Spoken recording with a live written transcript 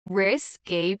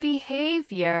Risky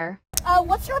behavior.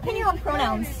 What's your opinion on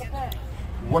pronouns?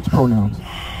 What's pronouns?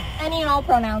 Any and all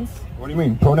pronouns. What do you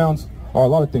mean? Pronouns are a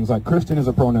lot of things. Like Christian is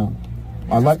a pronoun.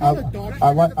 I like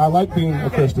being a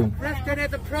Christian. Christian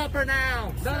is a proper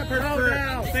noun, not a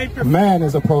pronoun. Man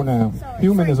is a pronoun.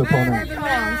 Human is a Man pronoun. is a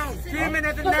noun. Human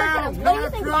is a noun, What do not you a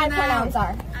think my pronouns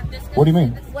pronoun. are? What do you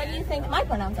mean? What do you think my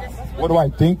pronouns are? What do I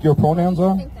think your pronouns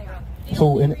are?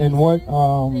 So in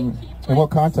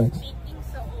what context?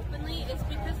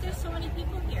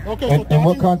 Okay, In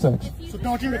what context? so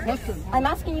dodging the question. I'm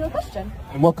asking you a question.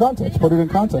 In what context? Put it in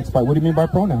context. What do you mean by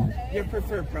pronoun? Your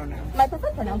preferred pronoun. My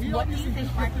preferred pronouns. What do you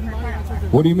think my preferred pronouns are?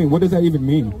 What do you mean? What does that even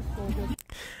mean?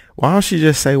 Why don't she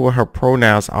just say what her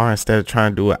pronouns are instead of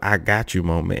trying to do an I got you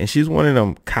moment? And she's one of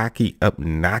them cocky,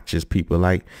 obnoxious people.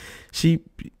 Like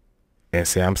and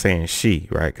see, I'm saying she,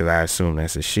 right? Because I assume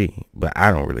that's a she, but I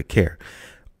don't really care.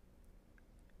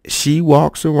 She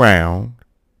walks around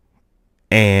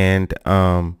and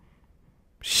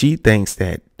she thinks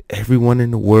that everyone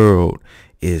in the world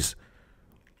is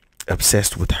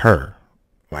obsessed with her.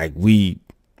 Like we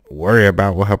worry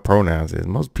about what her pronouns is.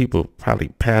 Most people probably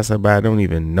pass her by, don't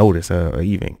even notice her or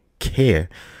even care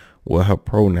what her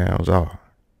pronouns are.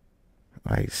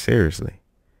 Like seriously.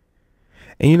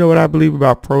 And you know what I believe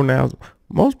about pronouns?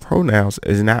 Most pronouns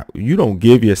is not, you don't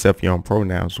give yourself your own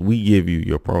pronouns. We give you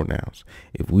your pronouns.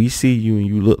 If we see you and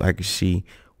you look like a she,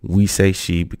 we say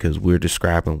she because we're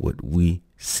describing what we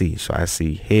see. So I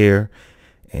see hair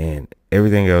and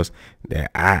everything else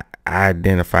that I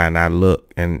identify and I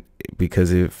look. And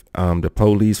because if the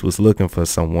police was looking for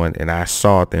someone and I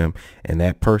saw them and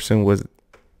that person was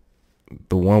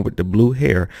the one with the blue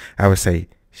hair, I would say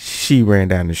she ran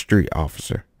down the street,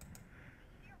 officer.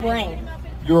 Brain.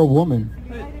 You're a woman.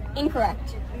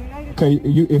 Incorrect. Okay,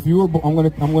 if you were, I'm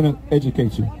gonna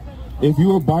educate you. If you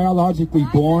were biologically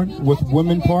born with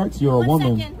women parts, you're a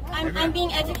woman. I'm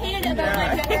being educated about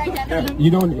my gender identity.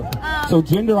 You don't. So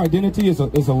gender identity is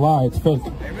a lie. It's fake.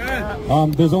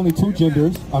 There's only two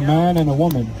genders: a man and a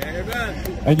woman.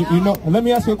 And you know. Let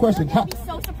me ask you a question.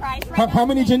 How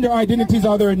many gender identities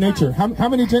are there in nature? How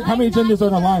many genders are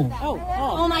in a lion?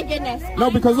 Oh my goodness. No,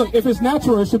 because look, if it's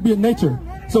natural, it should be in nature.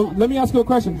 So let me ask you a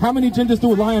question. How many genders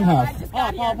do a lion have?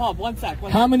 Paul, one sec.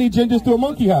 How many genders do a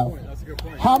monkey have?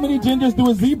 How many genders do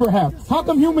a zebra have? How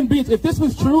come human beings, if this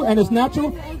was true and it's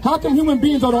natural, how come human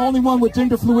beings are the only one with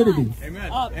gender fluidity?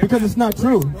 Because it's not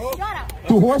true.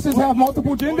 Do horses have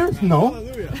multiple genders? No.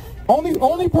 Only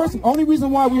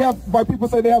reason why people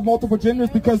say they have multiple genders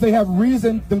because they have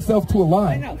reasoned themselves to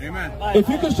align. If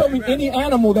you can show me any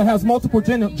animal that has multiple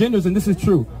genders, and this is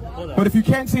true. But if you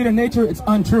can't see it in nature, it's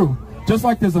untrue. Just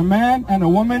like there's a man and a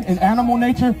woman in animal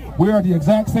nature, we are the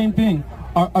exact same thing.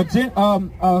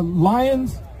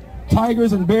 Lions,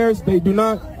 tigers, and bears, they do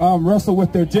not wrestle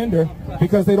with their gender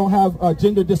because they don't have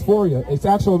gender dysphoria. It's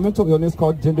actual mental illness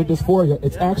called gender dysphoria.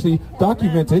 It's actually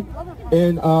documented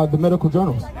in the medical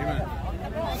journals.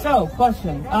 So,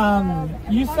 question.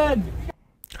 You said...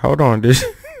 Hold on,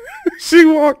 she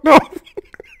walked off.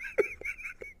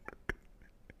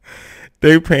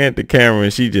 They panned the camera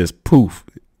and she just poof,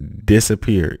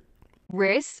 disappeared.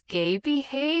 Risky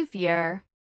behavior.